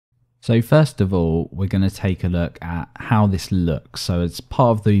So first of all, we're going to take a look at how this looks. So as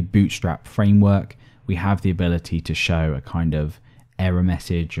part of the Bootstrap framework, we have the ability to show a kind of error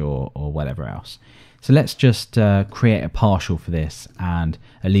message or whatever else. So let's just create a partial for this and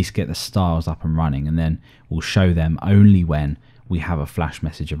at least get the styles up and running, and then we'll show them only when we have a flash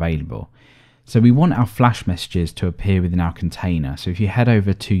message available. So we want our flash messages to appear within our container. So if you head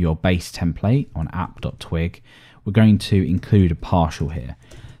over to your base template on app.twig, we're going to include a partial here.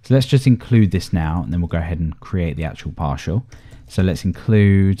 So let's just include this now, and then we'll go ahead and create the actual partial. So let's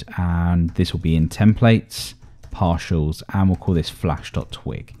include, and this will be in templates, partials, and we'll call this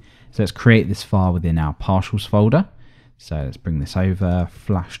flash.twig. So let's create this file within our partials folder. So let's bring this over,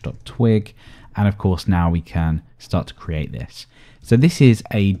 flash.twig, and of course now we can start to create this. So this is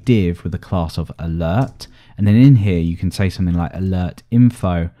a div with a class of alert, and then in here you can say something like alert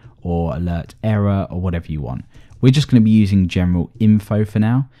info or alert error or whatever you want. We're just going to be using general info for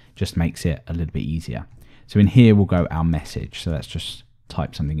now, just makes it a little bit easier. So in here we'll go our message. So let's just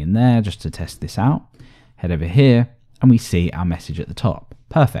type something in there just to test this out. Head over here and we see our message at the top.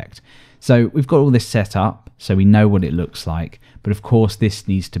 Perfect. So we've got all this set up so we know what it looks like, but of course this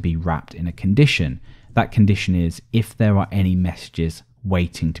needs to be wrapped in a condition. That condition is if there are any messages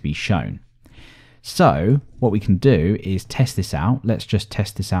waiting to be shown. So what we can do is test this out. Let's just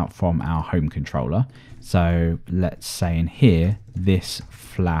test this out from our home controller. So let's say in here, this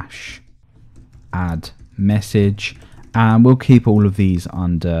flash add message, and we'll keep all of these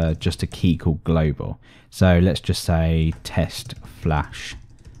under just a key called global. So let's just say test flash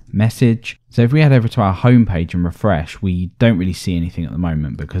message. So if we head over to our home page and refresh, we don't really see anything at the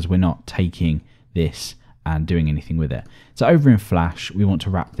moment because we're not taking this and doing anything with it. So over in Flash, we want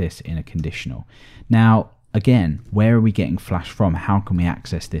to wrap this in a conditional. Now, again, where are we getting Flash from? How can we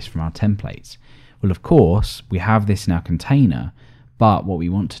access this from our templates? Well, of course, we have this in our container, but what we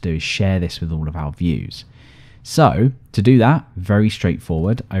want to do is share this with all of our views. So to do that, very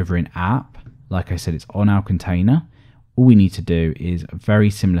straightforward. Over in app, like I said, it's on our container. All we need to do is a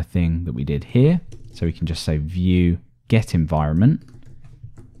very similar thing that we did here. So we can just say view get environment.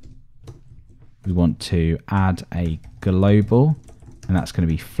 We want to add a global, and that's going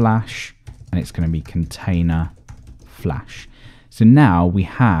to be flash, and it's going to be container flash. So now we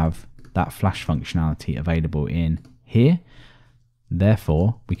have that flash functionality available in here.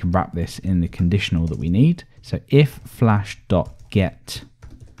 Therefore, we can wrap this in the conditional that we need. So if flash.get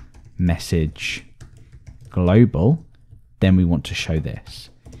message global, then we want to show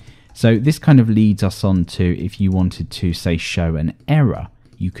this. So this kind of leads us on to, if you wanted to say show an error,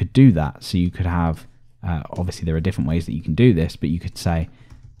 you could do that. So you could have, obviously there are different ways that you can do this, but you could say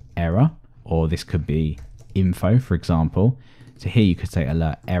error, or this could be info, for example. So here you could say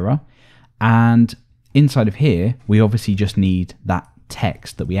alert error. And inside of here, we obviously just need that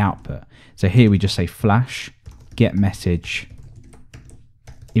text that we output. So here we just say flash get message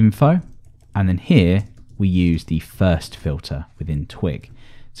info. And then here we use the first filter within Twig.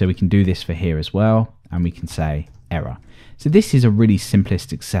 So we can do this for here as well. And we can say error. So this is a really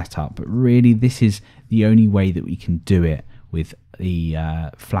simplistic setup, but really this is the only way that we can do it with the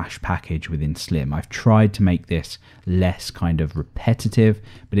Flash package within Slim. I've tried to make this less kind of repetitive,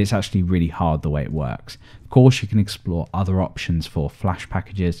 but it's actually really hard the way it works. Of course, you can explore other options for Flash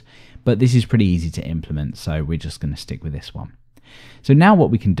packages, but this is pretty easy to implement, so we're just going to stick with this one. So now what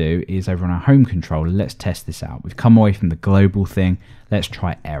we can do is over on our home controller, let's test this out. We've come away from the global thing. Let's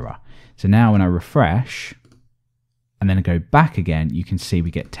try error. So now when I refresh, and then go back again, you can see we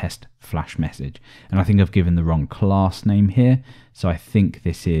get test flash message. And I think I've given the wrong class name here. So I think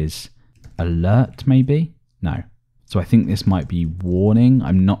this is alert, maybe? No. So I think this might be warning.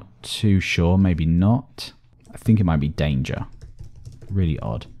 I'm not too sure, maybe not. I think it might be danger. Really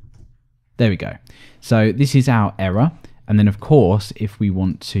odd. There we go. So this is our error. And then of course, if we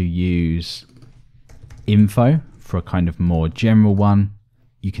want to use info for a kind of more general one,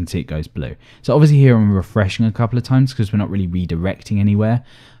 you can see it goes blue. So obviously here I'm refreshing a couple of times because we're not really redirecting anywhere.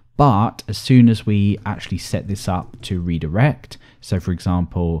 But as soon as we actually set this up to redirect, so for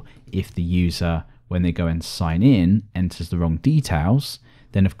example, if the user, when they go and sign in, enters the wrong details,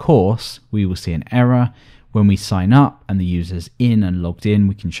 then of course we will see an error. When we sign up and the user's in and logged in,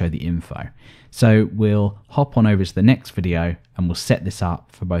 we can show the info. So we'll hop on over to the next video and we'll set this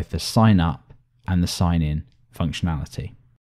up for both the sign up and the sign in functionality.